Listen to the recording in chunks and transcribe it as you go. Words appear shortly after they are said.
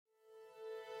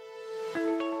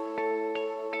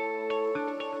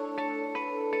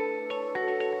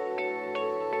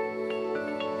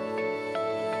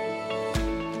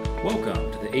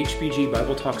Welcome to the HBG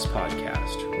Bible Talks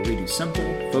podcast, where we do simple,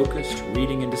 focused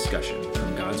reading and discussion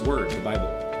from God's Word, the Bible.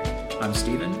 I'm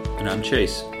Stephen. And I'm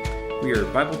Chase. We are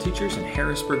Bible teachers in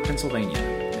Harrisburg, Pennsylvania,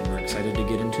 and we're excited to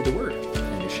get into the Word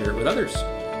and to share it with others.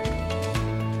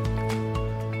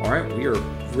 All right, we are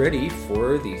ready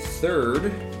for the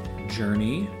third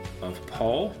journey of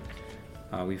Paul.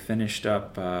 We finished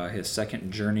up his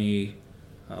second journey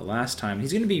last time.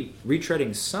 He's going to be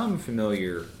retreading some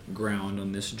familiar ground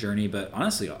on this journey, but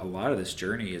honestly, a lot of this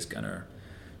journey is going to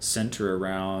center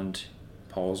around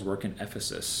Paul's work in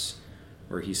Ephesus,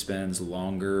 where he spends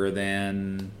longer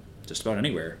than just about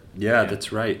anywhere. Yeah,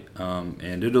 that's right.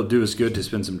 And it'll do us good to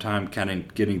spend some time kind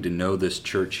of getting to know this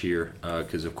church here,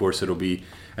 because of course it'll be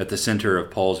at the center of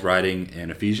Paul's writing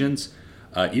in Ephesians.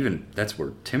 Even that's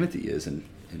where Timothy is, and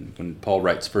when Paul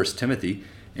writes First Timothy.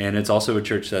 And it's also a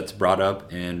church that's brought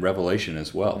up in Revelation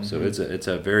as well. Mm-hmm. So it's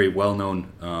a very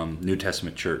well-known New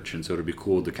Testament church. And so it'll be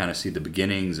cool to kind of see the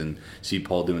beginnings and see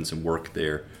Paul doing some work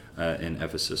there in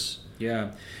Ephesus.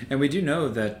 Yeah, and we do know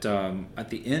that at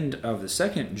the end of the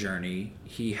second journey,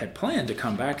 he had planned to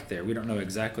come back there. We don't know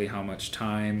exactly how much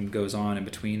time goes on in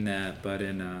between that, but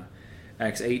in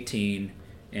Acts 18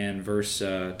 and verse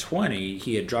 20,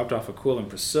 he had dropped off Aquila and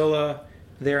Priscilla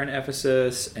there in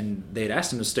Ephesus, and they had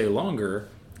asked him to stay longer,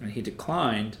 and he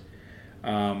declined,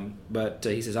 but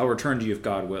he says, I'll return to you if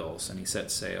God wills, and he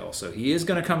set sail. So he is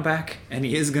going to come back, and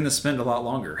he is going to spend a lot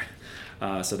longer.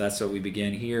 So that's what we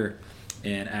begin here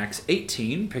in Acts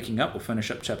 18. Picking up, we'll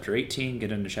finish up chapter 18,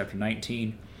 get into chapter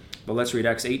 19. But let's read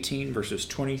Acts 18, verses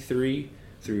 23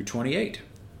 through 28.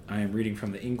 I am reading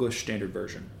from the English Standard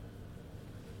Version.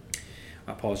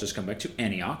 Paul has just come back to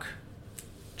Antioch.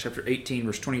 Chapter 18,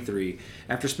 verse 23.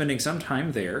 After spending some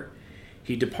time there,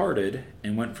 he departed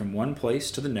and went from one place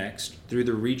to the next through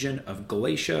the region of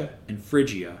Galatia and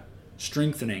Phrygia,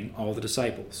 strengthening all the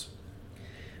disciples.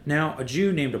 Now a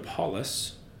Jew named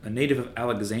Apollos, a native of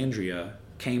Alexandria,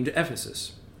 came to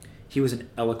Ephesus. He was an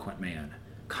eloquent man,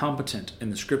 competent in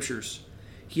the Scriptures.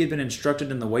 He had been instructed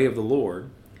in the way of the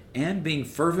Lord, and being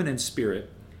fervent in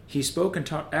spirit, he spoke and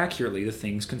taught accurately the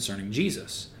things concerning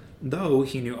Jesus, though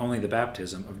he knew only the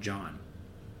baptism of John.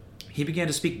 He began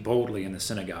to speak boldly in the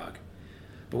synagogue.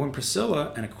 But when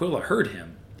Priscilla and Aquila heard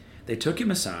him, they took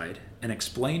him aside and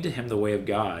explained to him the way of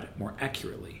God more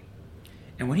accurately.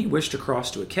 And when he wished to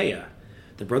cross to Achaia,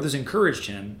 the brothers encouraged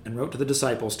him and wrote to the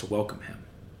disciples to welcome him.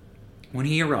 When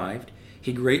he arrived,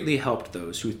 he greatly helped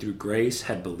those who through grace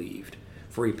had believed,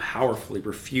 for he powerfully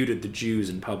refuted the Jews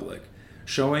in public,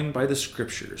 showing by the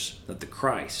Scriptures that the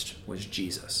Christ was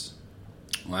Jesus.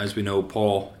 Well, as we know,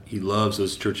 Paul, he loves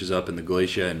those churches up in the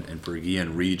Galatia and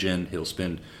Phrygian region. He'll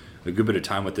spend a good bit of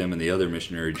time with them in the other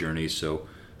missionary journeys, so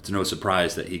it's no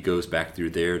surprise that he goes back through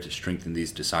there to strengthen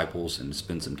these disciples and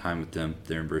spend some time with them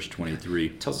there in verse 23.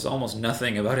 Tells us almost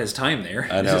nothing about his time there.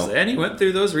 I know. And he went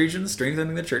through those regions,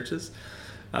 strengthening the churches.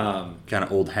 Kind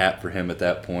of old hat for him at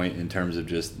that point in terms of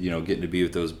just, getting to be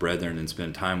with those brethren and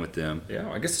spend time with them.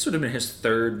 Yeah, I guess this would have been his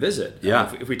third visit.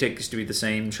 Yeah. If we take this to be the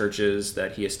same churches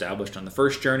that he established on the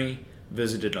first journey,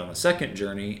 visited on the second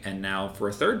journey, and now for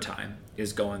a third time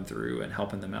is going through and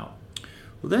helping them out.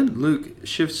 Well, then Luke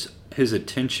shifts his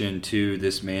attention to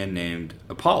this man named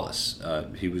Apollos.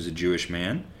 He was a Jewish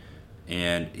man,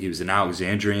 and he was an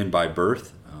Alexandrian by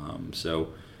birth.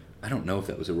 So I don't know if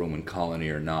that was a Roman colony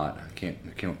or not. I can't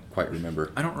quite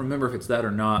remember. I don't remember if it's that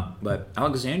or not, but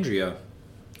Alexandria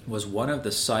was one of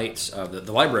the sites of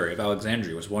the Library of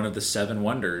Alexandria was one of the 7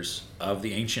 wonders of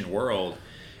the ancient world.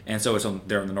 And so it's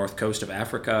there on the north coast of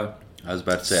Africa. I was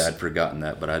about to say I'd forgotten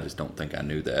that, but I just don't think I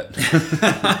knew that.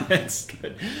 It's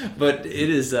good. But it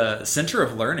is a center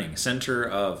of learning, center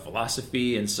of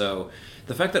philosophy. And so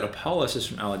the fact that Apollos is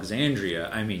from Alexandria,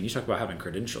 I mean, you talk about having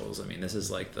credentials. I mean, this is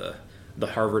like the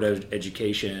Harvard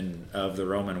education of the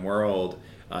Roman world.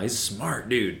 He's a smart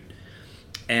dude.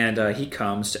 And he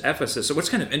comes to Ephesus. So what's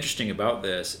kind of interesting about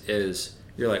this is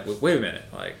you're like, wait a minute,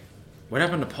 like, what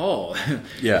happened to Paul?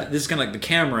 Yeah. This is kind of like the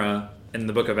camera in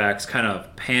the book of Acts kind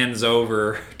of pans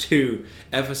over to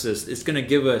Ephesus. It's going to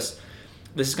give us,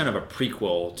 this is kind of a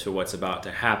prequel to what's about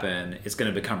to happen. It's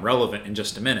going to become relevant in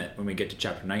just a minute when we get to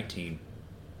chapter 19.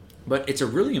 But it's a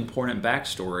really important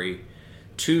backstory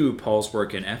to Paul's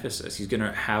work in Ephesus. He's going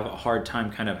to have a hard time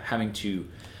kind of having to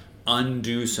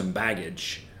undo some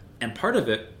baggage. And part of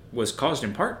it was caused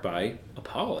in part by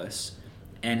Apollos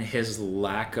and his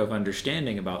lack of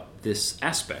understanding about this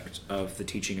aspect of the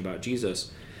teaching about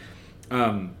Jesus.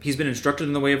 He's been instructed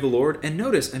in the way of the Lord. And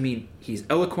notice, I mean, he's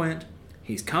eloquent,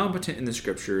 he's competent in the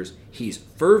Scriptures, he's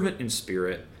fervent in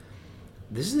spirit.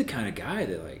 This is the kind of guy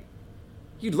that, like,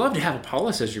 you'd love to have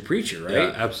Apollos as your preacher, right?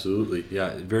 Yeah, absolutely.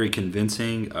 Yeah, very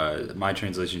convincing. My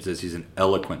translation says he's an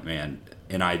eloquent man.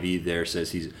 NIV there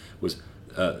says was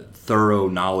thorough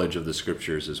knowledge of the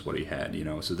scriptures is what he had.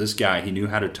 So this guy, he knew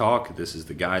how to talk. This is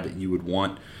the guy that you would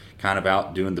want kind of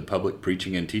out doing the public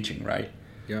preaching and teaching, right?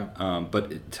 Yeah.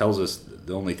 But it tells us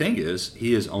the only thing is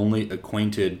he is only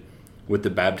acquainted with the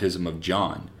baptism of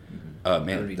John. That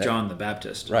would be John the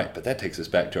Baptist. Right, but that takes us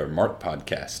back to our Mark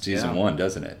podcast, season 1,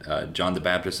 doesn't it? John the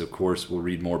Baptist, of course, we'll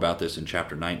read more about this in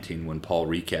chapter 19 when Paul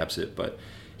recaps it, but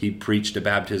he preached a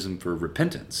baptism for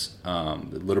repentance. A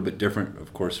little bit different,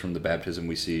 of course, from the baptism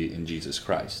we see in Jesus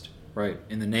Christ. Right,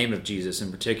 in the name of Jesus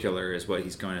in particular is what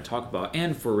he's going to talk about,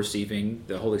 and for receiving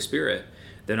the Holy Spirit.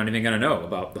 They're not even going to know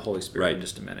about the Holy Spirit in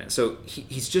just a minute. So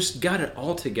he's just got it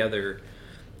all together,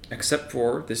 except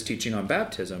for this teaching on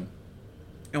baptism.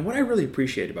 And what I really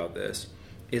appreciate about this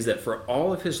is that for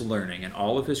all of his learning and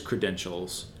all of his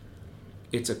credentials,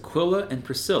 it's Aquila and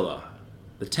Priscilla,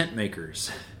 the tent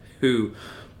makers, who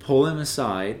pull him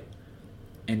aside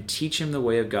and teach him the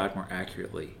way of God more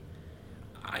accurately.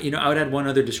 I would add one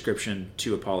other description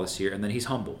to Apollos here, and then he's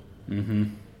humble. Mm-hmm.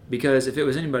 Because if it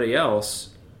was anybody else,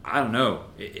 I don't know,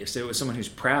 if it was someone who's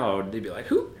proud, they'd be like,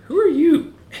 who are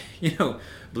you?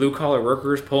 Blue-collar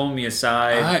workers pulling me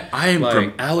aside. I am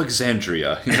from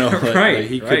Alexandria. Right,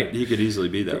 he could easily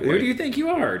be that way. Who do you think you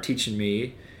are teaching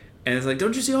me? And it's like,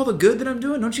 don't you see all the good that I'm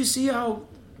doing? Don't you see how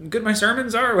good my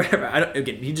sermons are? Or whatever.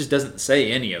 He just doesn't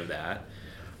say any of that.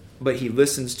 But he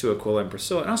listens to Aquila and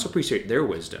Priscilla. And I also appreciate their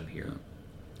wisdom here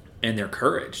and their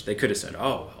courage. They could have said,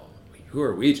 oh, well, who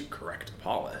are we to correct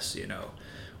Apollos?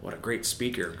 What a great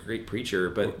speaker, great preacher,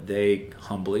 but they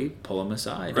humbly pull him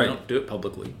aside. Right. They don't do it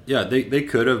publicly. Yeah, they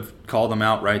could have called him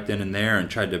out right then and there and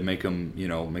tried to make him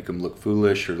look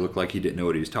foolish or look like he didn't know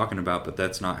what he was talking about, but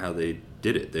that's not how they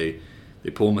did it. They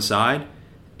pull him aside,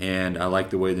 and I like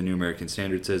the way the New American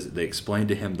Standard says that they explained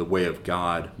to him the way of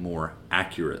God more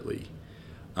accurately.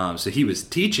 So he was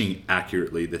teaching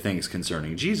accurately the things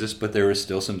concerning Jesus, but there were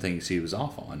still some things he was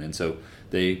off on, and so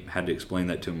they had to explain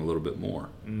that to him a little bit more.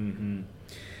 Mm-hmm.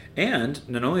 And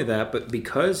not only that, but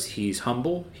because he's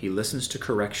humble, he listens to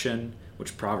correction,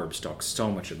 which Proverbs talks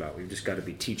so much about. We've just got to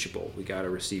be teachable. We got to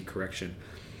receive correction.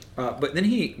 But then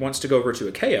he wants to go over to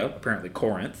Achaia, apparently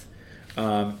Corinth,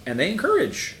 and they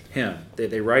encourage him.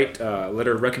 They write a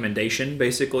letter of recommendation,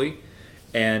 basically,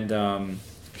 and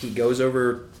he goes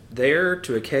over there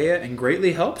to Achaia and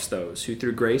greatly helps those who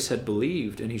through grace had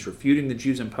believed, and he's refuting the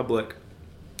Jews in public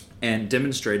and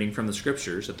demonstrating from the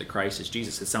scriptures that the Christ is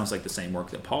Jesus. It sounds like the same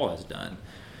work that Paul has done.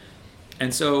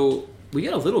 And so we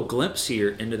get a little glimpse here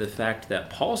into the fact that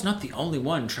Paul's not the only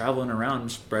one traveling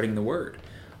around spreading the word.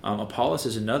 Apollos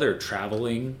is another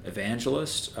traveling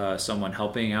evangelist, someone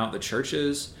helping out the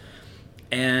churches.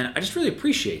 And I just really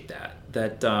appreciate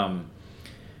that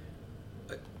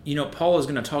Paul is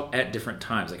going to talk at different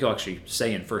times. Like he'll actually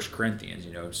say in 1 Corinthians,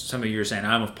 some of you are saying,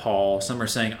 I'm of Paul. Some are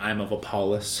saying, I'm of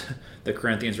Apollos. The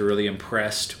Corinthians were really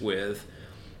impressed with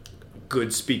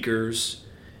good speakers.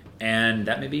 And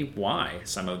that may be why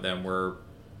some of them were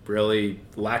really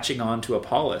latching on to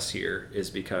Apollos here,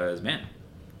 is because, man,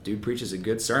 dude preaches a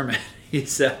good sermon.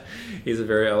 He's a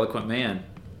very eloquent man.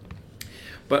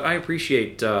 But I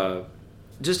appreciate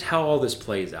just how all this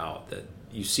plays out, that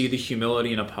you see the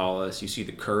humility in Apollos, you see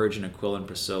the courage in Aquila and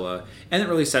Priscilla, and it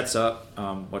really sets up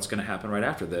what's going to happen right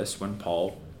after this when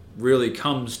Paul really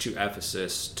comes to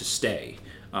Ephesus to stay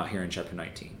here in chapter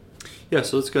 19. Yeah,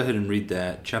 so let's go ahead and read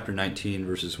that. Chapter 19,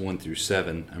 verses 1 through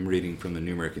 7. I'm reading from the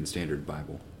New American Standard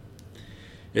Bible.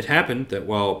 It happened that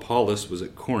while Apollos was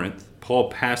at Corinth, Paul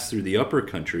passed through the upper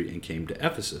country and came to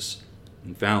Ephesus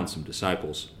and found some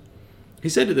disciples. He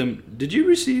said to them, "Did you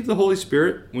receive the Holy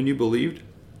Spirit when you believed?"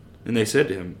 And they said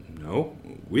to him, "No,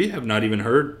 we have not even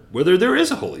heard whether there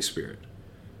is a Holy Spirit."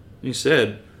 And he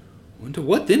said, "Into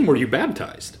what then were you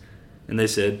baptized?" And they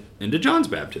said, "Into John's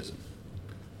baptism."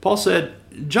 Paul said,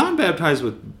 "John baptized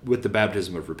with the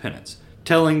baptism of repentance,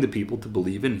 telling the people to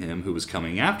believe in him who was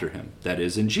coming after him, that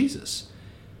is, in Jesus."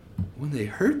 When they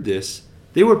heard this,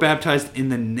 they were baptized in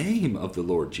the name of the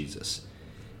Lord Jesus.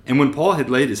 And when Paul had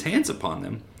laid his hands upon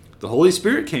them, the Holy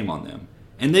Spirit came on them,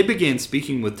 and they began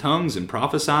speaking with tongues and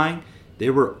prophesying. They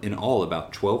were in all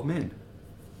about 12 men.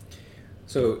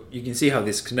 So you can see how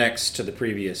this connects to the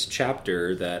previous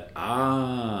chapter, that,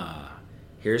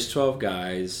 here's 12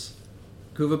 guys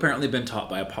who've apparently been taught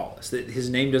by Apollos. His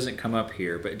name doesn't come up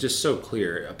here, but it's just so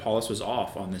clear. Apollos was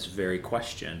off on this very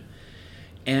question.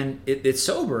 And it's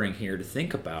sobering here to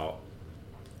think about.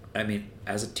 I mean,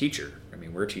 as a teacher,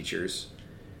 we're teachers.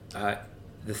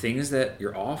 The things that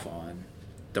you're off on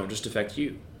don't just affect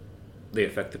you. They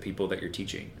affect the people that you're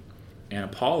teaching. And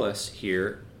Apollos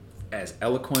here, as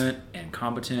eloquent and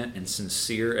competent and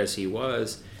sincere as he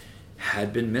was,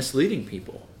 had been misleading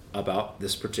people about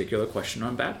this particular question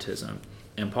on baptism.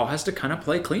 And Paul has to kind of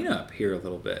play cleanup here a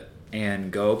little bit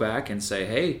and go back and say,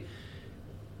 hey,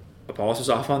 Apollos was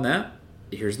off on that.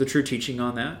 Here's the true teaching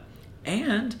on that.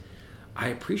 And I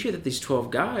appreciate that these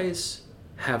 12 guys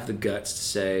have the guts to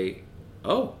say,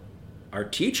 oh, our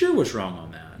teacher was wrong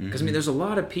on that. Because, there's a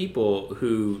lot of people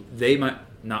who they might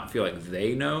not feel like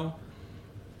they know,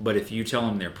 but if you tell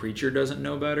them their preacher doesn't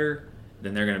know better,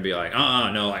 then they're going to be like,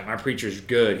 no, like my preacher's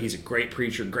good. He's a great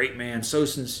preacher, great man, so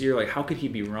sincere. Like, how could he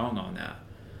be wrong on that?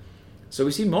 So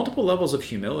we see multiple levels of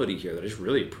humility here that I just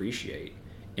really appreciate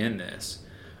in this.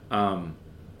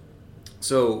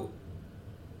 So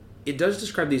it does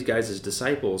describe these guys as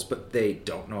disciples, but they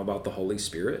don't know about the Holy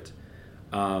Spirit.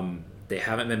 They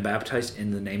haven't been baptized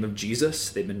in the name of Jesus.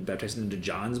 They've been baptized into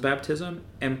John's baptism.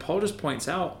 And Paul just points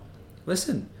out,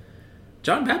 listen,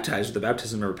 John baptized with the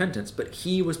baptism of repentance, but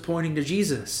he was pointing to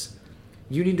Jesus.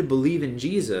 You need to believe in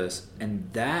Jesus, and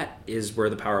that is where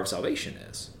the power of salvation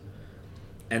is.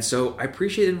 And so I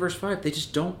appreciate in verse 5, they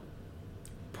just don't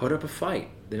put up a fight.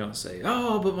 They don't say,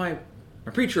 oh, but my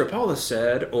preacher Apollos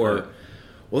said, or,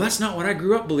 well, that's not what I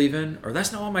grew up believing, or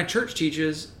that's not what my church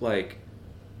teaches. Like,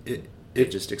 it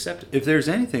just accept it. If there's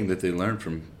anything that they learned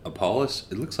from Apollos,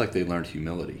 it looks like they learned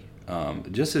humility.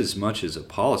 Just as much as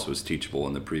Apollos was teachable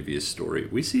in the previous story,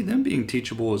 we see them being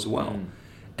teachable as well.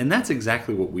 And that's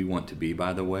exactly what we want to be,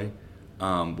 by the way.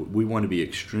 We want to be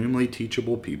extremely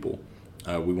teachable people.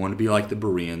 We want to be like the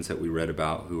Bereans that we read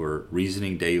about, who are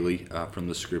reasoning daily from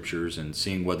the scriptures and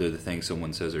seeing whether the things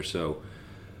someone says are so.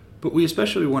 But we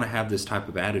especially want to have this type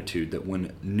of attitude that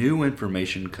when new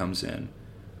information comes in,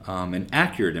 and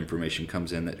accurate information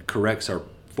comes in that corrects our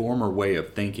former way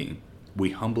of thinking,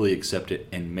 we humbly accept it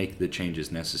and make the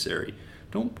changes necessary.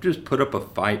 Don't just put up a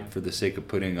fight for the sake of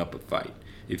putting up a fight.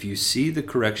 If you see the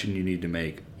correction you need to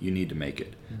make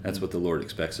it. That's what the Lord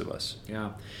expects of us.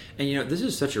 Yeah. And this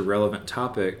is such a relevant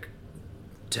topic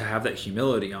to have that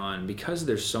humility on, because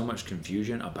there's so much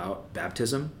confusion about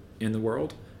baptism in the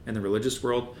world, in the religious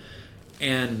world.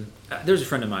 And there's a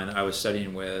friend of mine that I was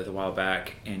studying with a while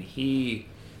back, and we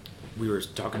were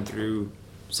talking through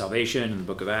salvation in the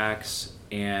book of Acts,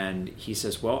 and he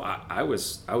says, well, I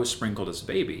was sprinkled as a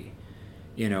baby.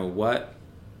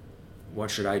 What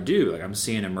should I do? Like, I'm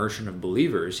seeing immersion of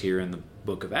believers here in the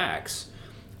book of Acts.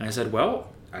 And I said, well,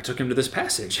 I took him to this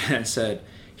passage and I said,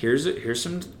 here's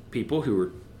some people who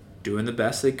were doing the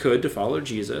best they could to follow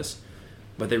Jesus,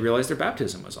 but they realized their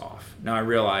baptism was off. Now I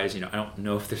realize, I don't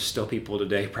know if there's still people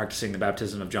today practicing the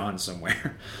baptism of John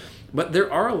somewhere, but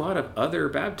there are a lot of other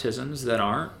baptisms that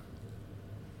aren't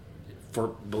for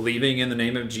believing in the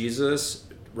name of Jesus,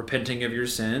 repenting of your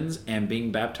sins, and being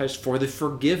baptized for the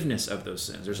forgiveness of those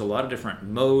sins. There's a lot of different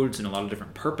modes and a lot of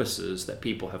different purposes that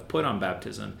people have put on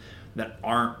baptism that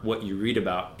aren't what you read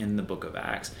about in the book of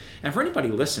Acts. And for anybody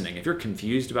listening, if you're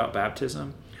confused about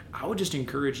baptism, I would just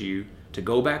encourage you to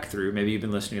go back through, maybe you've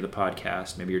been listening to the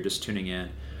podcast, maybe you're just tuning in,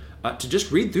 to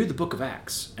just read through the book of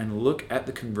Acts and look at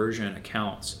the conversion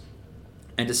accounts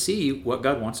and to see what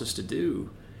God wants us to do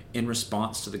in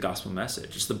response to the gospel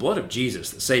message. It's the blood of Jesus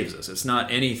that saves us. It's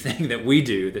not anything that we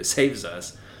do that saves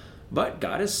us, but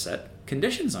God has set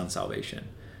conditions on salvation.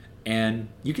 And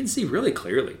you can see really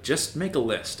clearly. Just make a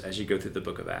list as you go through the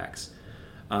book of Acts.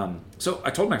 So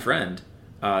I told my friend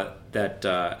that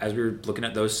as we were looking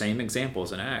at those same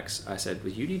examples in Acts, I said,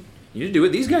 well, you need to do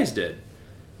what these guys did.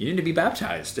 You need to be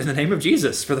baptized in the name of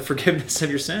Jesus for the forgiveness of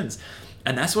your sins.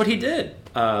 And that's what he did.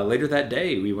 Later that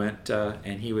day, we went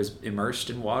and he was immersed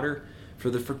in water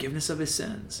for the forgiveness of his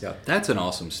sins. Yeah, that's an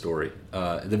awesome story.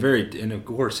 And of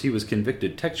course, he was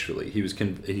convicted textually. He was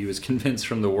convinced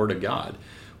from the Word of God,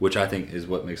 which I think is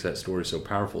what makes that story so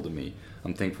powerful to me.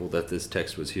 I'm thankful that this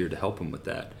text was here to help him with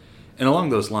that. And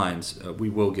along those lines, we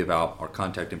will give out our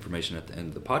contact information at the end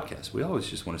of the podcast. We always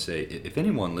just want to say, if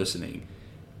anyone listening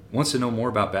wants to know more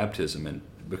about baptism, and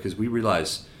because we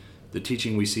realize the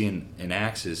teaching we see in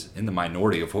Acts is in the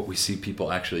minority of what we see people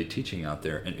actually teaching out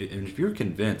there. And if you're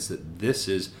convinced that this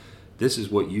is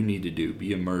what you need to do,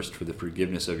 be immersed for the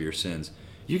forgiveness of your sins,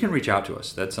 you can reach out to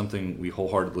us. That's something we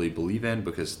wholeheartedly believe in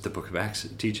because the book of Acts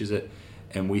teaches it,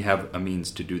 and we have a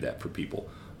means to do that for people.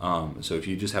 So if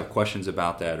you just have questions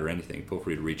about that or anything, feel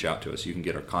free to reach out to us. You can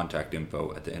get our contact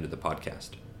info at the end of the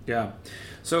podcast. Yeah.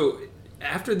 So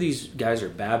after these guys are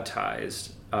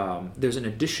baptized, there's an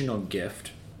additional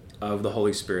gift of the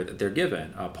Holy Spirit that they're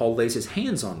given. Paul lays his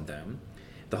hands on them.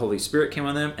 The Holy Spirit came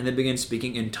on them, and they began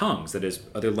speaking in tongues, that is,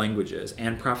 other languages,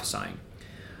 and prophesying.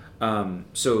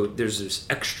 So there's this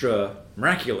extra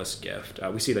miraculous gift.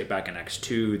 We see like back in Acts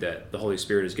 2 that the Holy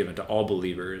Spirit is given to all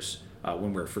believers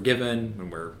when we're forgiven, when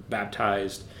we're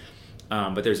baptized.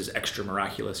 But there's this extra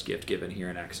miraculous gift given here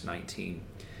in Acts 19.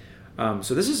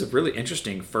 So this is a really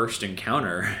interesting first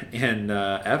encounter in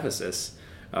Ephesus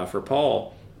for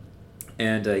Paul.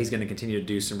 And he's going to continue to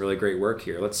do some really great work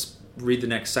here. Let's read the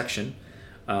next section.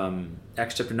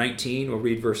 Acts chapter 19, we'll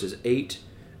read verses 8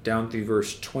 down through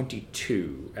verse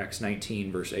 22. Acts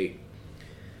 19, verse 8.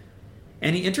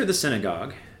 And he entered the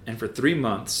synagogue, and for 3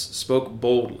 months spoke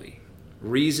boldly,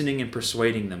 reasoning and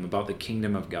persuading them about the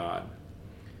kingdom of God.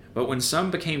 But when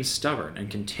some became stubborn and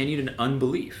continued in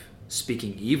unbelief,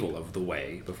 speaking evil of the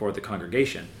way before the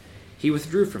congregation, he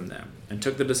withdrew from them and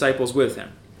took the disciples with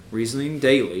him, reasoning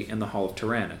daily in the hall of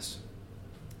Tyrannus.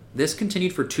 This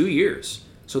continued for 2 years,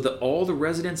 so that all the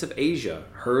residents of Asia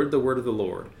heard the word of the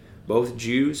Lord, both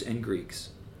Jews and Greeks.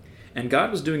 And God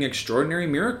was doing extraordinary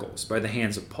miracles by the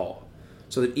hands of Paul,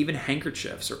 so that even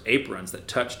handkerchiefs or aprons that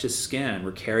touched his skin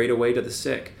were carried away to the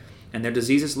sick, and their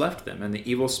diseases left them, and the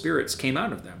evil spirits came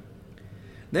out of them.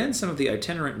 Then some of the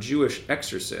itinerant Jewish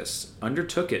exorcists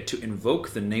undertook it to invoke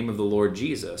the name of the Lord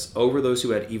Jesus over those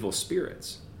who had evil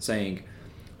spirits, saying,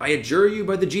 I adjure you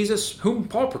by the Jesus whom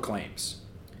Paul proclaims.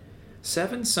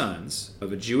 7 sons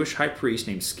of a Jewish high priest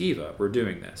named Sceva were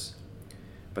doing this.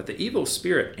 But the evil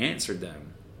spirit answered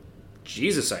them,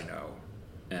 Jesus I know,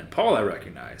 and Paul I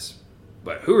recognize,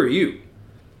 but who are you?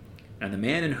 And the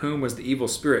man in whom was the evil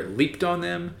spirit leaped on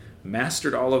them,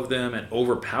 mastered all of them, and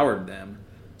overpowered them,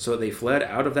 so that they fled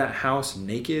out of that house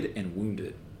naked and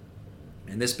wounded.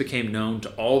 And this became known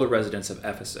to all the residents of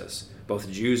Ephesus,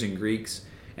 both Jews and Greeks,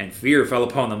 and fear fell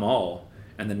upon them all,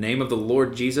 and the name of the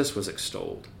Lord Jesus was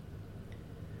extolled.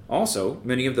 Also,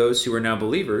 many of those who were now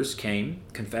believers came,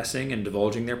 confessing and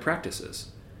divulging their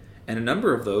practices. And a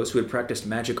number of those who had practiced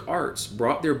magic arts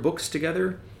brought their books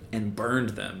together and burned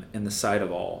them in the sight of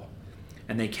all.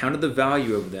 And they counted the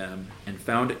value of them and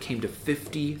found it came to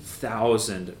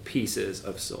 50,000 pieces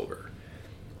of silver.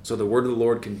 So the word of the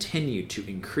Lord continued to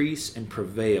increase and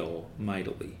prevail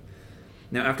mightily.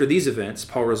 Now after these events,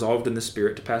 Paul resolved in the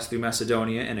Spirit to pass through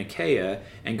Macedonia and Achaia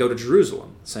and go to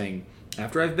Jerusalem, saying,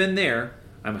 After I've been there,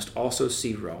 I must also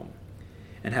see Rome.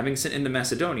 And having sent into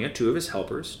Macedonia 2 of his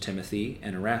helpers, Timothy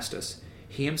and Erastus,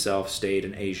 he himself stayed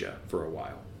in Asia for a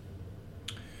while.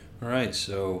 All right,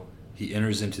 so he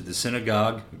enters into the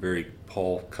synagogue, a very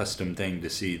Paul custom thing to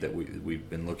see that we've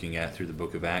been looking at through the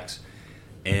book of Acts.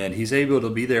 And he's able to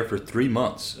be there for 3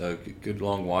 months, a good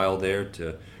long while there,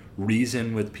 to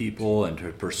reason with people and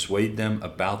to persuade them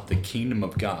about the kingdom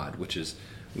of God, which is,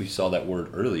 we saw that word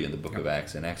early in the book of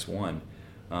Acts, in Acts 1.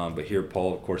 But here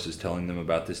Paul, of course, is telling them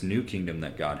about this new kingdom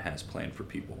that God has planned for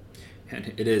people.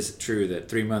 And it is true that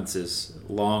 3 months is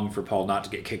long for Paul not to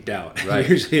get kicked out. Right.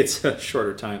 Usually it's a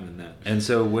shorter time than that. And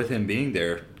so with him being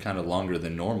there kind of longer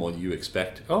than normal, you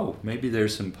expect, maybe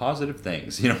there's some positive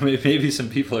things. Maybe some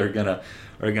people are gonna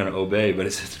obey. But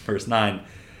it says in verse 9,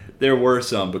 there were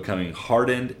some becoming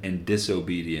hardened and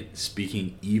disobedient,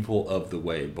 speaking evil of the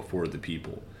way before the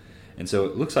people. And so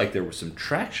it looks like there was some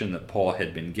traction that Paul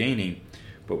had been gaining.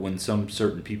 But when some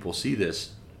certain people see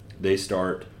this, they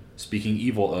start speaking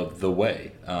evil of the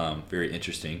way. Very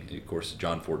interesting. Of course,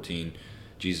 John 14,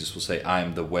 Jesus will say, I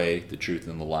am the way, the truth,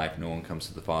 and the life. No one comes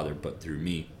to the Father but through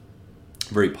me.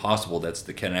 Very possible that's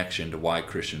the connection to why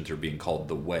Christians are being called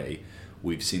the way.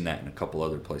 We've seen that in a couple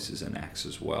other places in Acts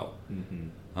as well.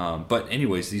 Mm-hmm. But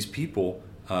anyways, these people,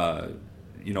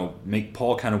 make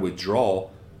Paul kind of withdraw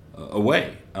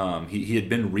away. He had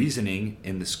been reasoning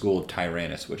in the school of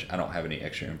Tyrannus, which I don't have any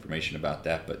extra information about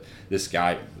that, but this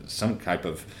guy, some type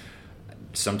of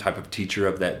teacher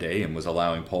of that day, and was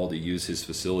allowing Paul to use his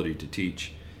facility to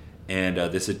teach. And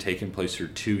this had taken place for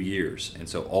 2 years. And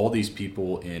so all these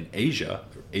people in Asia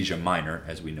Minor,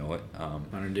 as we know it,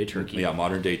 modern day Turkey. Yeah,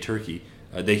 modern day Turkey.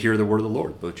 They hear the word of the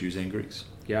Lord, both Jews and Greeks.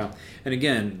 Yeah, and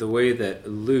again, the way that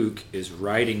Luke is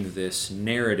writing this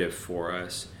narrative for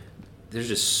us, there's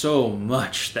just so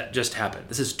much that just happened.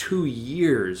 This is 2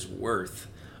 years worth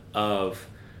of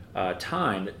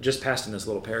time that just passed in this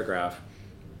little paragraph.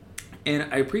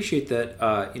 And I appreciate that,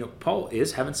 Paul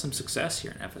is having some success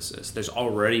here in Ephesus. There's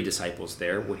already disciples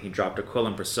there. When he dropped Aquila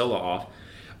and Priscilla off,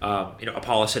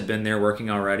 Apollos had been there working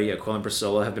already. Aquila and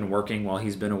Priscilla have been working while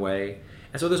he's been away.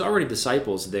 And so there's already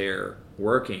disciples there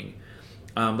working.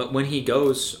 But when he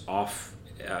goes off,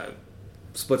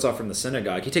 splits off from the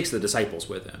synagogue, he takes the disciples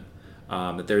with him.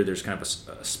 But there's kind of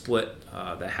a split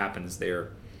that happens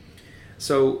there.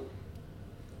 So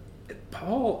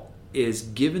Paul is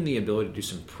given the ability to do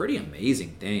some pretty amazing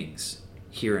things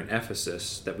here in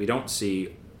Ephesus that we don't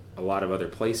see a lot of other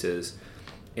places.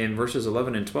 In verses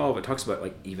 11 and 12, it talks about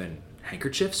like even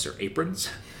handkerchiefs or aprons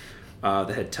that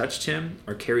had touched him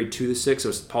or carried to the sick.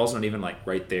 So Paul's not even like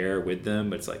right there with them,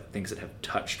 but it's like things that have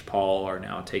touched Paul are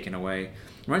now taken away.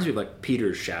 Reminds me of like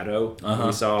Peter's shadow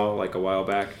we saw like a while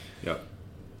back. Yeah.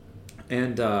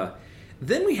 And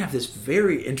then we have this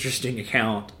very interesting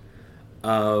account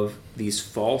of these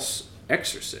false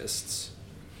exorcists.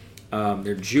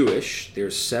 They're Jewish.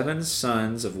 There's 7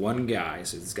 sons of one guy.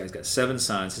 So this guy's got 7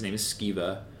 sons. His name is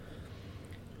Sceva.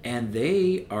 And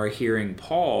they are hearing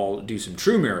Paul do some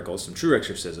true miracles, some true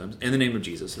exorcisms in the name of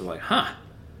Jesus. They're like,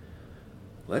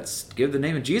 let's give the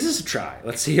name of Jesus a try.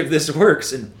 Let's see if this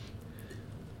works. And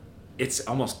it's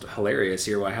almost hilarious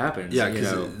here what happens. Yeah,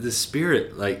 because the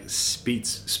Spirit like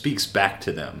speaks back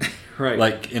to them. Right.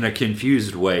 Like in a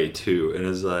confused way too. And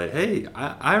it's like, hey,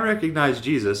 I recognize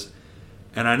Jesus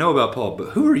and I know about Paul, but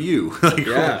who are you? Like,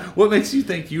 what makes you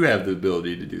think you have the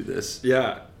ability to do this?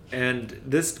 Yeah. And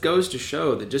this goes to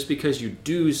show that just because you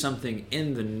do something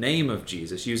in the name of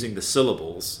Jesus using the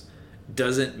syllables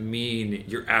doesn't mean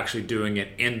you're actually doing it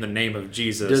in the name of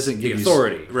Jesus, doesn't give the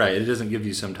authority. Right. It doesn't give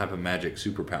you some type of magic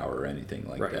superpower or anything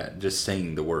like that. Just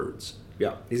saying the words.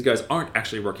 Yeah. These guys aren't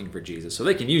actually working for Jesus. So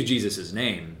they can use Jesus'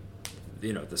 name,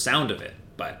 the sound of it,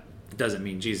 but it doesn't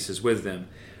mean Jesus is with them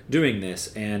doing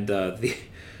this. And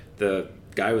the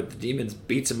guy with the demons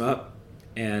beats him up,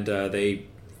 and they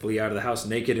flee out of the house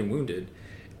naked and wounded.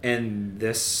 And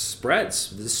this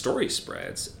story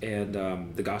spreads, and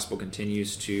the gospel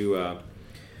continues to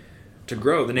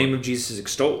grow. The name of Jesus is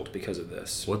extolled because of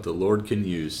this. What the Lord can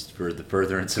use for the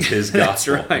furtherance of His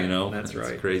gospel. That's right. That's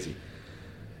right. Crazy.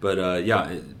 But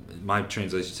my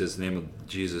translation says the name of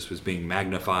Jesus was being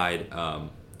magnified.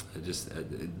 The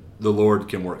Lord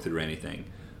can work through anything,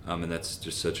 and that's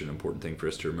just such an important thing for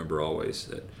us to remember always.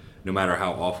 That no matter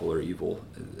how awful or evil,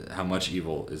 how much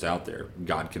evil is out there,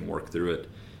 God can work through it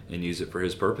and use it for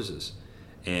His purposes.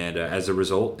 And as a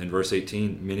result, in verse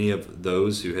 18, many of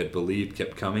those who had believed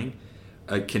kept coming,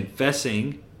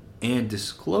 confessing and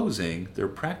disclosing their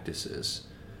practices.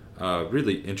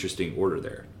 Really interesting order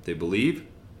there. They believe,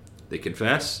 they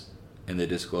confess, and they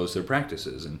disclose their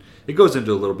practices. And it goes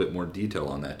into a little bit more detail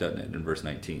on that, doesn't it, in verse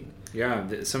 19?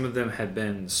 Yeah, some of them had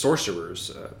been sorcerers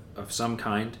of some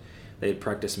kind. They had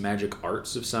practiced magic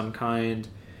arts of some kind.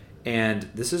 And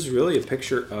this is really a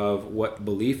picture of what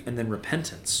belief and then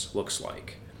repentance looks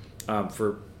like.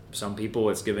 For some people,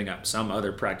 it's giving up some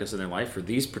other practice in their life. For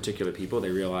these particular people,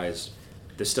 they realized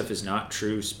this stuff is not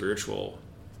true spiritual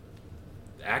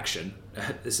action.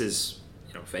 This is,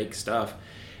 fake stuff.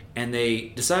 And they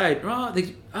decide,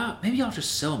 maybe I'll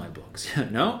just sell my books.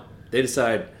 No, they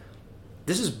decide,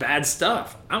 this is bad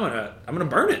stuff. I'm gonna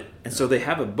burn it. And so they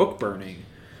have a book burning.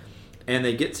 And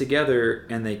they get together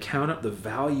and they count up the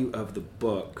value of the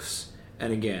books.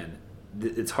 And again,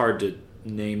 it's hard to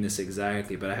name this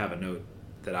exactly, but I have a note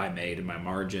that I made in my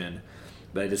margin.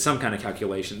 But I did some kind of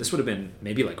calculation. This would have been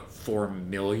maybe like $4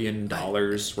 million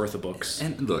worth of books.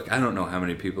 And look, I don't know how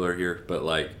many people are here, but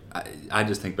like I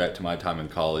just think back to my time in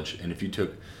college, and if you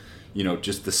took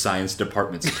just the science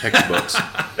department's textbooks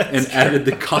and added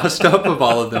the cost up of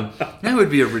all of them, that would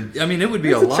be it would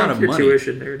be a lot of money.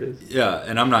 Tuition, there it is. Yeah,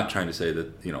 and I'm not trying to say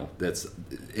that, that's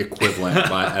equivalent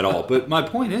at all. But my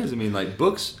point is,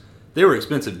 books, they were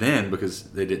expensive then because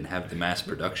they didn't have the mass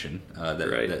production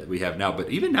that we have now. But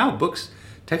even now,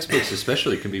 textbooks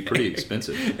especially, can be pretty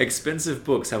expensive. Expensive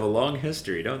books have a long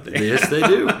history, don't they? Yes, they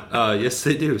do. Yes,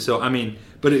 they do. So,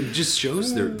 but it just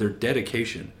shows their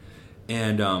dedication.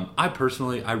 And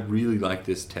I really like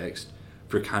this text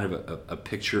for kind of a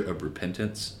picture of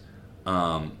repentance.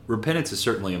 Repentance is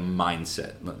certainly a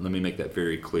mindset. Let me make that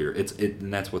very clear.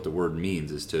 And that's what the word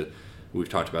means, we've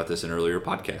talked about this in earlier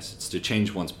podcasts. It's to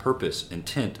change one's purpose,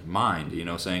 intent, mind,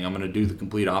 saying I'm going to do the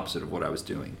complete opposite of what I was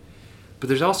doing. But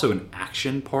there's also an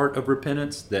action part of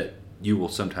repentance that you will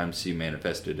sometimes see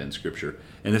manifested in Scripture.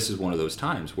 And this is one of those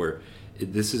times where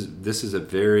this is a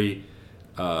very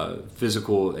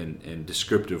physical and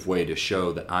descriptive way to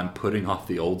show that I'm putting off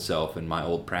the old self and my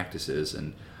old practices,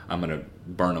 and I'm going to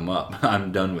burn them up.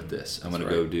 I'm done with this. I'm going to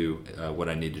go do what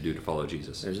I need to do to follow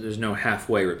Jesus. There's no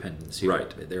halfway repentance here.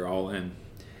 Right. They're all in.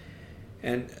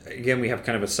 And again, we have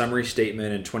kind of a summary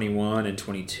statement in 21 and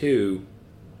 22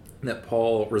 that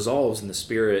Paul resolves in the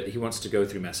Spirit. He wants to go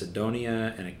through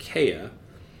Macedonia and Achaia,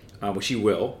 which he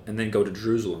will, and then go to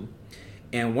Jerusalem.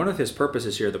 And one of his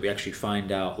purposes here that we actually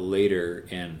find out later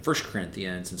in 1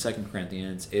 Corinthians and 2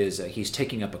 Corinthians is that he's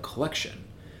taking up a collection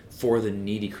for the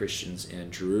needy Christians in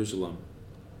Jerusalem.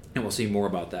 And we'll see more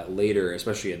about that later,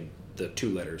 especially in the 2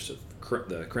 letters of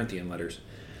the Corinthian letters.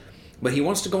 But he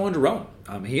wants to go on to Rome.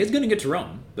 He is going to get to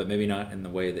Rome, but maybe not in the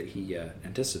way that he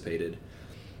anticipated.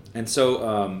 And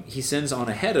so he sends on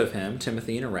ahead of him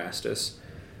Timothy and Erastus,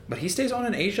 but he stays on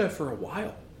in Asia for a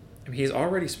while. I mean, he's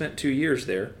already spent 2 years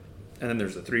there, and then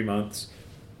there's the 3 months.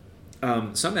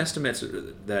 Some estimates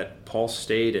that Paul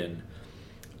stayed in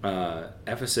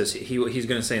Ephesus, he's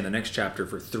going to say in the next chapter,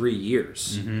 for 3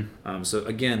 years. Mm-hmm. So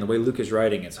again, the way Luke is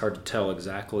writing, it's hard to tell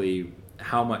exactly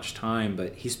how much time,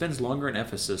 but he spends longer in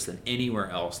Ephesus than anywhere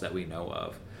else that we know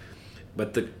of.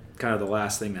 But the kind of the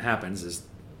last thing that happens is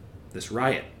this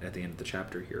riot at the end of the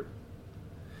chapter here.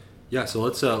 Yeah, so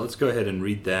let's go ahead and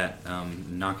read that,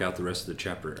 knock out the rest of the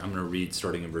chapter. I'm going to read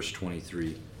starting in verse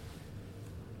 23.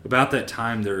 About that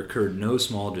time there occurred no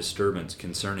small disturbance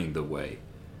concerning the way.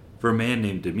 For a man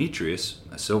named Demetrius,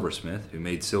 a silversmith, who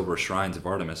made silver shrines of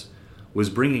Artemis, was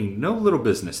bringing no little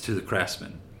business to the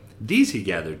craftsmen. These he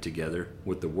gathered together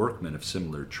with the workmen of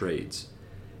similar trades,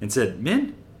 and said,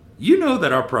 Men, you know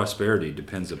that our prosperity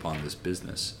depends upon this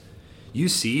business. You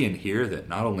see and hear that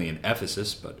not only in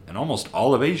Ephesus, but in almost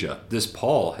all of Asia, this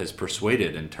Paul has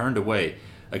persuaded and turned away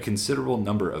a considerable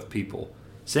number of people,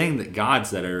 saying that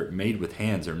gods that are made with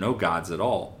hands are no gods at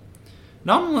all.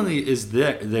 Not only is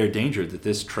there danger that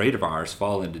this trade of ours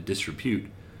fall into disrepute,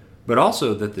 but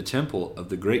also that the temple of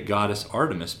the great goddess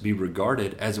Artemis be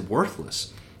regarded as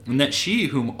worthless, and that she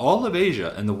whom all of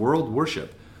Asia and the world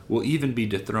worship will even be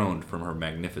dethroned from her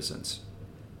magnificence.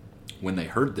 When they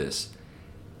heard this,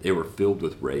 they were filled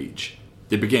with rage.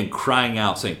 They began crying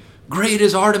out, saying, Great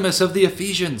is Artemis of the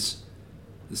Ephesians!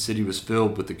 The city was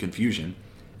filled with the confusion,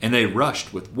 and they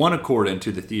rushed with one accord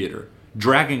into the theater,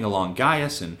 dragging along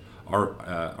Gaius and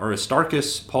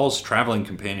Aristarchus, Paul's traveling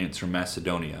companions from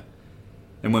Macedonia.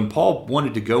 And when Paul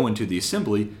wanted to go into the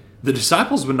assembly, the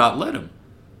disciples would not let him.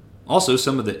 Also,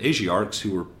 some of the Asiarchs,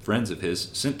 who were friends of his,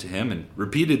 sent to him and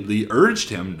repeatedly urged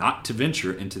him not to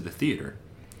venture into the theater.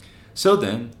 So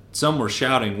then, some were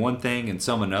shouting one thing and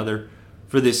some another,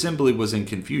 for the assembly was in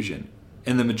confusion,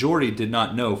 and the majority did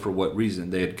not know for what reason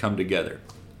they had come together.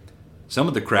 Some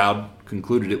of the crowd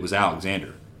concluded it was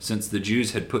Alexander, since the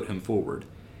Jews had put him forward,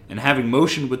 and having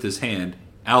motioned with his hand,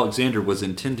 Alexander was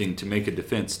intending to make a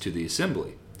defense to the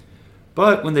assembly.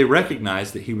 But when they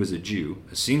recognized that he was a Jew,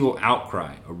 a single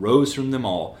outcry arose from them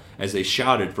all as they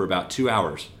shouted for about 2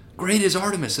 hours, Great is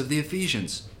Artemis of the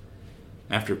Ephesians!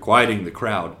 After quieting the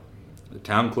crowd, the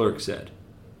town clerk said,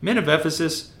 Men of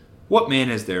Ephesus, what man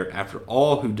is there after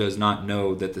all who does not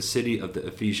know that the city of the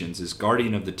Ephesians is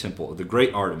guardian of the temple of the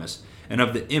great Artemis and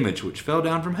of the image which fell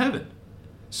down from heaven?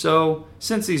 So,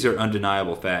 since these are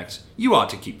undeniable facts, you ought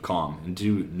to keep calm and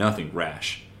do nothing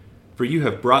rash. For you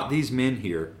have brought these men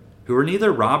here, who are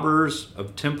neither robbers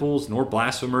of temples nor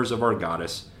blasphemers of our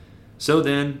goddess. So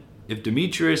then, if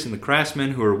Demetrius and the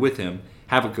craftsmen who are with him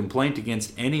have a complaint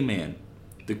against any man,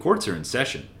 the courts are in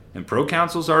session, and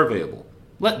proconsuls are available.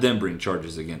 Let them bring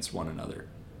charges against one another.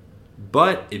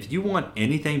 But if you want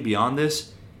anything beyond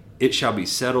this, it shall be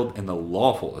settled in the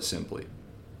lawful assembly.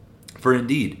 For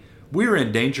indeed, we are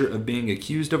in danger of being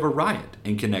accused of a riot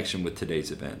in connection with today's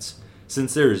events,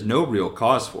 since there is no real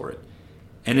cause for it.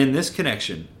 And in this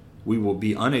connection, we will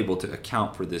be unable to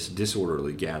account for this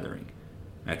disorderly gathering.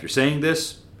 After saying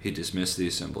this, he dismissed the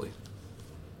assembly.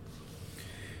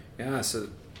 Yeah, so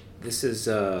this is,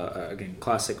 again,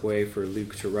 classic way for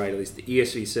Luke to write. At least the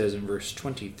ESV says in verse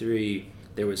 23,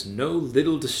 there was no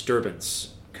little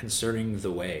disturbance concerning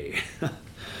the way.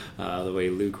 The way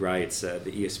Luke writes, the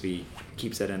ESV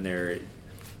keeps that in there.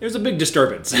 There's a big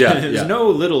disturbance. Yeah, There's no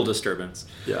little disturbance.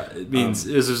 Yeah, it means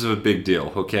this is a big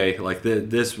deal, okay? Like,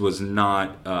 this was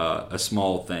not a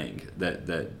small thing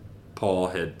that Paul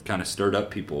had kind of stirred up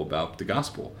people about the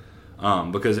gospel.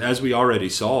 Because as we already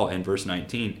saw in verse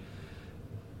 19,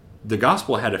 the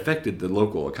gospel had affected the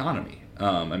local economy.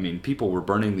 I mean, people were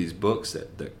burning these books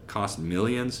that cost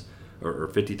millions or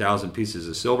 50,000 pieces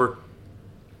of silver.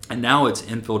 And now it's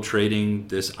infiltrating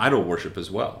this idol worship as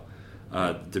well.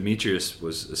 Demetrius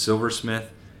was a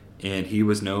silversmith, and he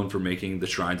was known for making the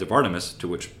shrines of Artemis, to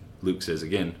which Luke says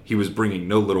again, he was bringing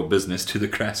no little business to the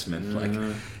craftsmen.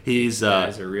 Like, he's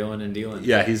guys are reeling and dealing.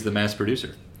 Yeah, he's the mass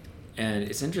producer. And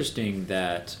it's interesting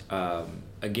that,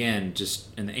 again, just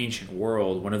in the ancient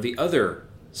world, one of the other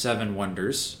 7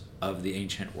 wonders of the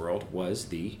ancient world was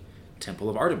the Temple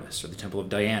of Artemis, or the Temple of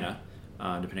Diana,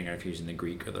 depending on if you're using the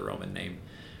Greek or the Roman name.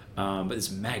 But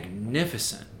this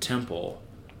magnificent temple,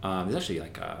 there's actually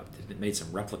they've made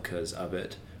some replicas of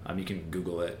it. You can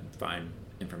Google it and find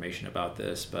information about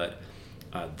this. But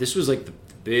this was like the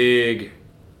big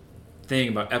thing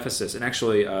about Ephesus. And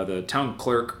actually, the town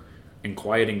clerk, in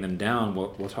quieting them down,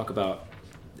 we'll talk about.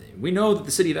 We know that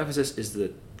the city of Ephesus is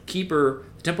the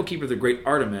temple keeper of the great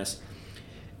Artemis,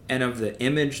 and of the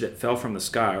image that fell from the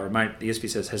sky, or the ESV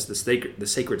says has the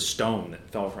sacred stone that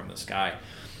fell from the sky.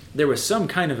 There was some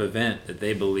kind of event that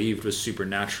they believed was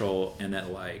supernatural, and that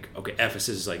okay,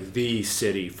 Ephesus is like the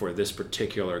city for this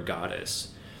particular goddess.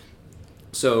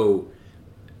 So,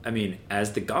 I mean,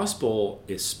 as the gospel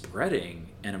is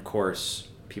spreading, and of course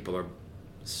people are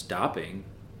stopping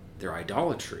their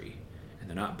idolatry, and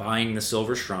they're not buying the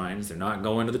silver shrines, they're not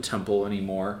going to the temple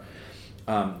anymore.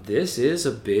 This is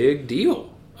a big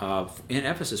deal in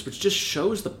Ephesus, which just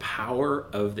shows the power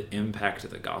of the impact of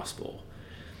the gospel.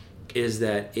 Is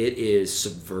that it is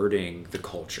subverting the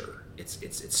culture. It's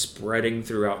spreading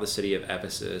throughout the city of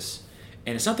Ephesus,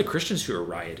 and it's not the Christians who are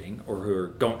rioting or who are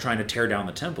trying to tear down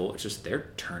the temple. It's just they're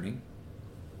turning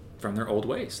from their old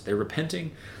ways. They're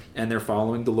repenting, and they're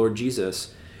following the Lord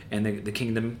Jesus and the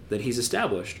kingdom that He's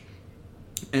established.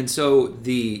 And so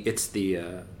it's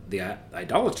the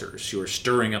idolaters who are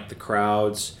stirring up the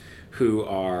crowds, who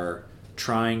are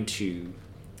trying to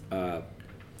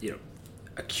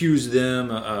accuse them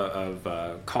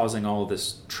of causing all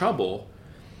this trouble,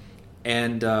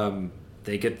 and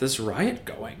they get this riot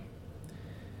going.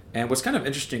 And what's kind of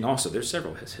interesting also, there's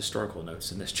several historical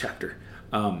notes in this chapter,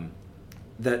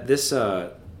 that this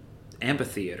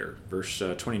amphitheater, verse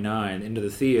 29, into the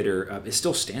theater, is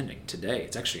still standing today.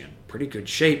 It's actually in pretty good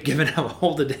shape given how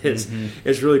old it is. Mm-hmm.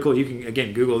 It's really cool. You can,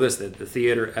 again, Google this, the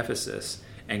theater Ephesus,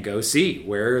 and go see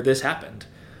where this happened.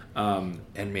 And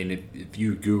I mean, if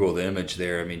you Google the image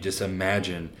there, I mean, just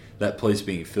imagine that place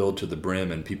being filled to the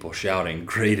brim and people shouting,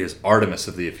 "Great is Artemis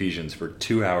of the Ephesians," for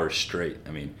 2 hours straight.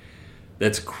 I mean,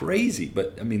 that's crazy.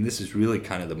 But I mean, this is really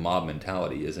kind of the mob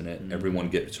mentality, isn't it? Mm-hmm. Everyone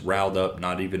gets riled up,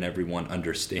 not even everyone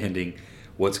understanding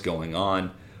what's going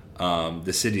on.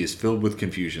 The city is filled with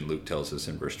confusion, Luke tells us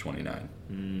in verse 29.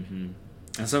 Mm-hmm.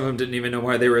 And some of them didn't even know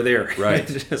why they were there. Right.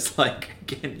 Just like,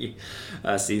 again, you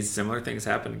see similar things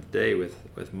happening today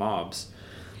with mobs.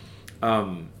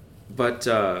 But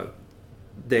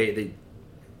they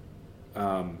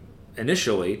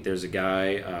initially, there's a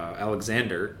guy,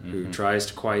 Alexander, who mm-hmm. tries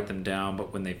to quiet them down,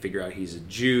 but when they figure out he's a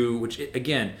Jew, which,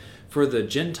 again, for the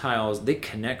Gentiles, they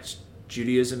connect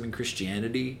Judaism and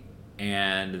Christianity,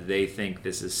 and they think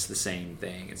this is the same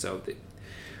thing. And so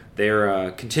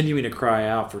they're continuing to cry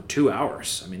out for 2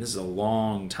 hours. I mean, this is a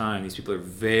long time. These people are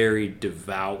very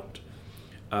devout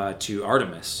to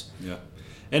Artemis. Yeah.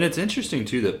 And it's interesting,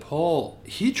 too, that Paul,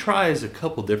 he tries a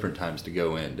couple different times to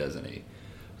go in, doesn't he?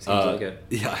 Seems like it.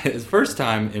 Yeah, his first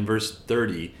time in verse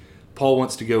 30, Paul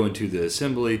wants to go into the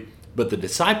assembly, but the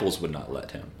disciples would not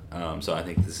let him. So I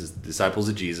think this is disciples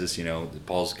of Jesus,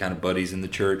 Paul's kind of buddies in the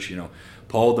church,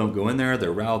 Paul, don't go in there,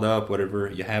 they're riled up, whatever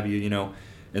you have,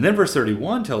 And then verse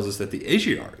 31 tells us that the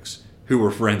Asiarchs, who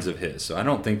were friends of his, so I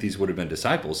don't think these would have been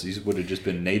disciples, these would have just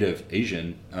been native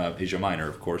Asian, Asia Minor,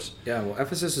 of course. Yeah, well,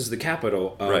 Ephesus is the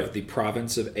capital of the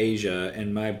province of Asia,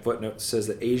 and my footnote says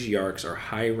that Asiarchs are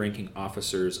high-ranking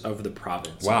officers of the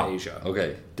province of Asia.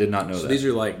 Okay, did not know that. So these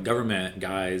are like government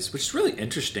guys, which is really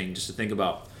interesting just to think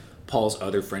about Paul's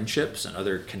other friendships and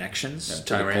other connections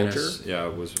to the culture. Yeah,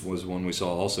 was one we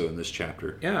saw also in this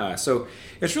chapter. Yeah, so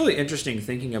it's really interesting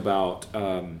thinking about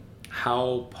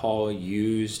how Paul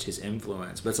used his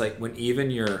influence. But it's like when even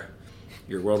your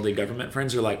worldly government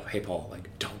friends are like, "Hey, Paul, like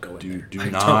don't go in there. Do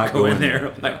not go in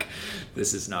there. Like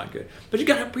this is not good." But you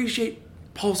got to appreciate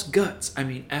Paul's guts. I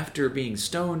mean, after being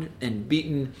stoned and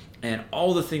beaten and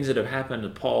all the things that have happened to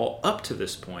Paul up to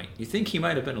this point, you think he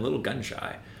might have been a little gun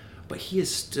shy. But he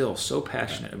is still so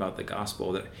passionate about the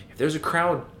gospel that if there's a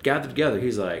crowd gathered together,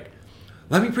 he's like,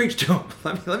 let me preach to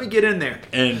them. Let me get in there.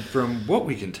 And from what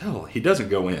we can tell, he doesn't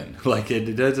go in. Like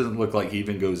it doesn't look like he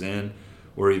even goes in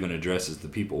or even addresses the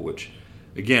people, which,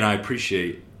 again, I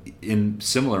appreciate. In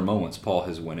similar moments, Paul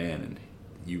has went in, and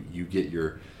you get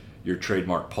your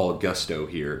trademark Paul Gusto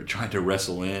here, trying to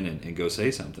wrestle in and go say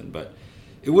something. But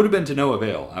it would have been to no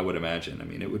avail, I would imagine. I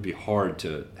mean, it would be hard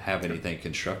to have anything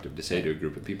constructive to say to a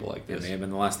group of people like this. It may have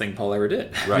been the last thing Paul ever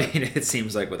did. Right. I mean, it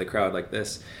seems like with a crowd like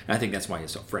this. And I think that's why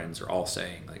his friends are all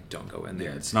saying, like, don't go in there.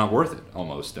 Yeah, it's not worth it,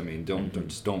 almost. I mean,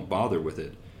 just don't bother with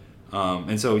it.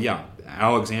 And so, yeah,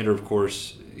 Alexander, of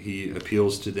course, he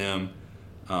appeals to them,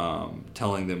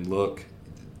 telling them, look,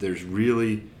 there's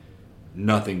really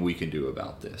nothing we can do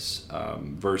about this.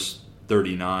 Verse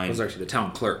 39. It was actually the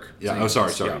town clerk. Yeah. Oh,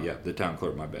 sorry. Yeah, the town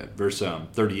clerk. My bad. Verse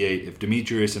 38. If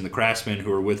Demetrius and the craftsmen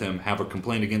who are with him have a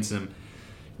complaint against him,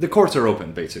 the courts are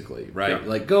open, basically, right? Yeah.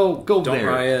 Like go Don't there.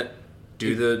 Don't riot.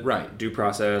 Do the due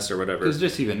process or whatever. Because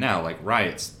just even now, like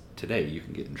riots today, you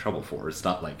can get in trouble for. It's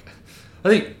not like I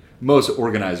think most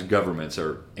organized governments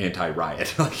are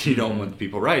anti-riot. Like you don't want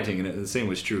people rioting, and the same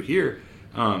was true here.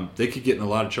 they could get in a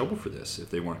lot of trouble for this if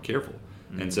they weren't careful.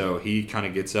 Mm-hmm. And so he kind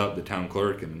of gets up, the town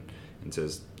clerk, and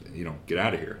says, get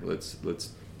out of here. Let's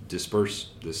disperse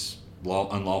this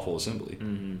unlawful assembly.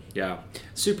 Mm-hmm. Yeah.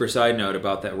 Super side note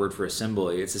about that word for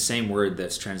assembly. It's the same word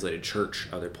that's translated church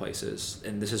other places.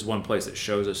 And this is one place that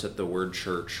shows us that the word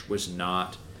church was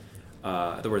not,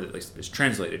 the word that is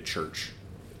translated church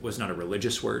was not a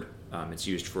religious word. It's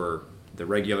used for the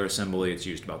regular assembly. It's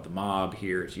used about the mob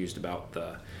here. It's used about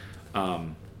the,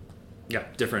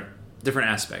 different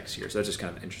aspects here. So that's just kind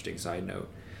of an interesting side note.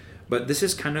 But this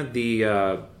is kind of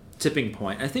the tipping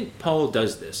point. I think Paul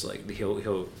does this. Like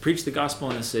he'll preach the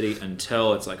gospel in the city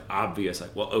until it's like obvious.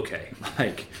 Like, well, okay,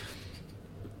 like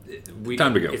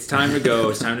time to go. It's time to go.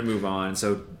 It's time to move on.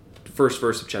 So, first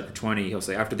verse of chapter 20, he'll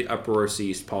say, after the uproar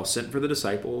ceased, Paul sent for the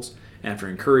disciples, and after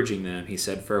encouraging them, he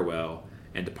said farewell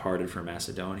and departed for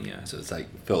Macedonia. So it's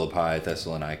like Philippi,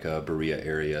 Thessalonica, Berea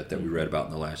area that we read about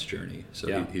in the last journey.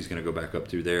 So he's going to go back up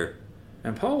through there.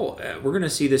 And Paul, we're going to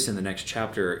see this in the next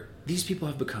chapter. These people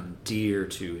have become dear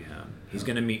to him. He's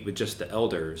going to meet with just the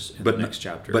elders in the next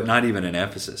chapter. But not even in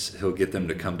Ephesus. He'll get them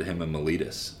to come to him in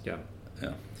Miletus. Yeah.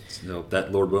 So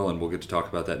that, Lord willing, we'll get to talk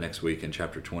about that next week in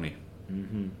chapter 20.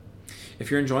 Mm-hmm. If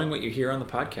you're enjoying what you hear on the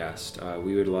podcast,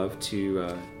 we would love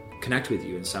to connect with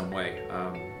you in some way.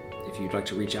 If you'd like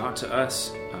to reach out to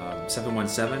us,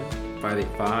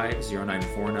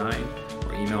 717-585-0949,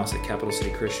 or email us at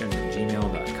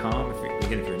capitalcitychristians@gmail.com. If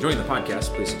you're enjoying the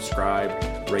podcast, please subscribe,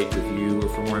 rate, review, or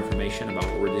for more information about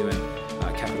what we're doing,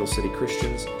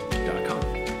 capitalcitychristians.com.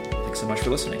 Thanks so much for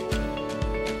listening.